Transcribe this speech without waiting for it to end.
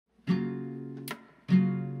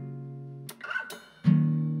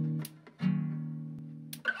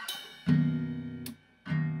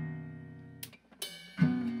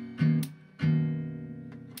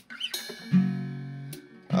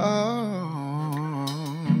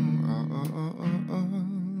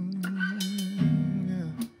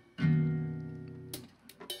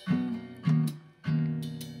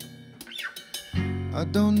I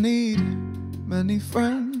don't need many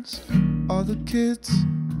friends. All the kids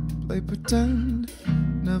play pretend,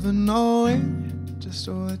 never knowing just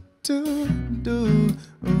what to do.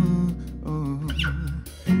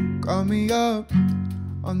 Call me up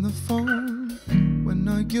on the phone. When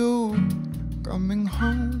are you coming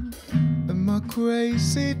home? Am I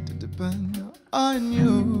crazy to depend on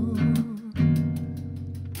you?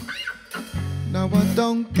 Now I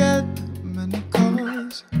don't get many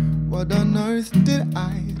calls. What on earth did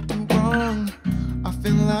I do wrong? I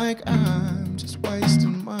feel like I'm just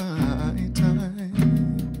wasting my time,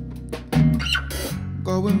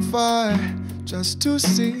 going far just to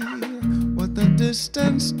see what the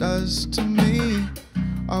distance does to me.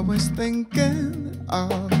 Always thinking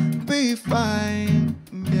I'll be fine,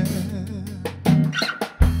 yeah.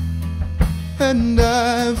 And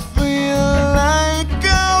I feel like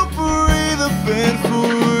I'll breathe a bit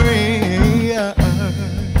free, yeah,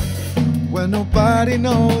 when nobody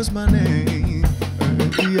knows my name,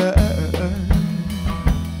 yeah.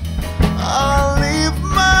 I'll leave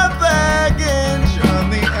my baggage on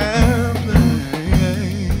the airplane.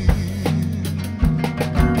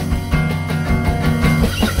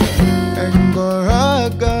 Angora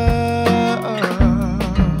girl,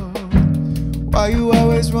 why you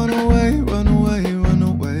always run away, run away, run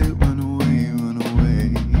away, run away, run away?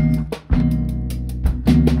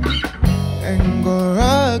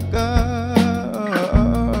 Angora girl,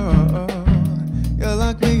 you're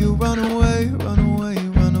like me, you run away, run away,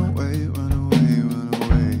 run away, run away, run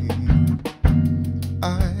away. I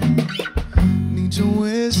need your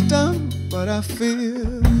wisdom, but I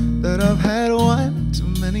feel that I've had one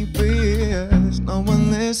too many beers. No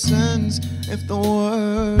one listens if the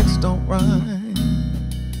words don't rhyme,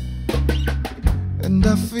 and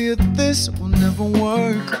I fear this will never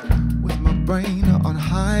work with my brain on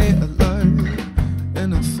high alert,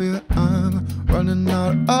 and I fear I'm running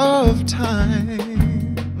out of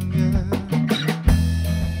time, yeah.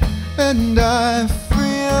 And I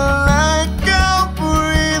feel like I'll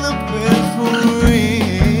breathe a bit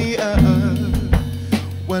free, yeah,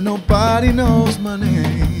 when nobody knows my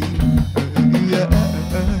name, yeah.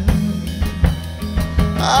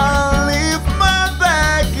 I'll leave my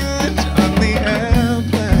baggage on the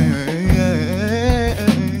airplane.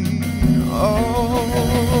 Oh,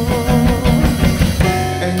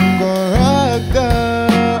 Angora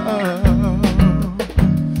girl,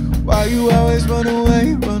 why you always run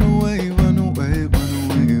away, run away, run away, run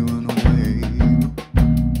away, run away?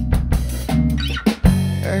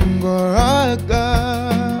 Angora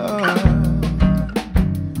girl,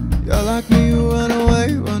 you're like me, you run away,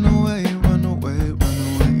 run away, run away, run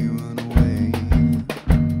away, run away.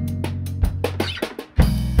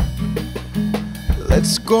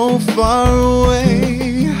 Let's go far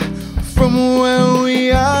away from where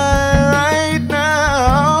we are right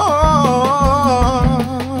now.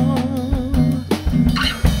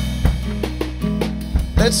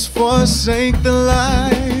 Let's forsake the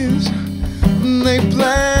lives they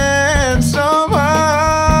plan somehow.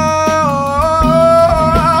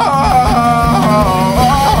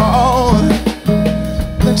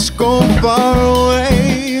 Let's go far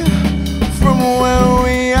away from where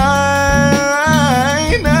we are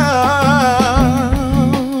right now.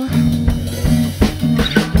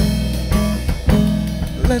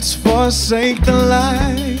 Let's forsake the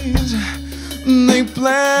lies they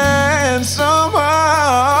plan somehow.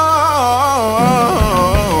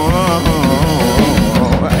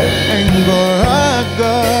 Angora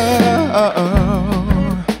girl,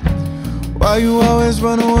 why you always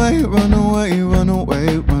run away, run away, run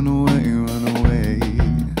away, run away, run away?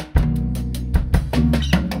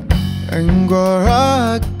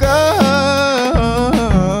 Angora girl,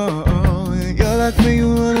 you're like me, you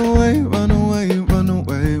run away, run away, run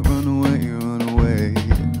away, run away, run away.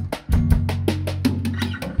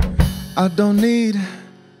 I don't need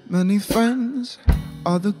many friends.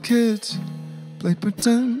 All the kids play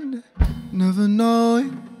pretend, never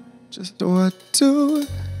knowing just what to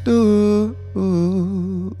do.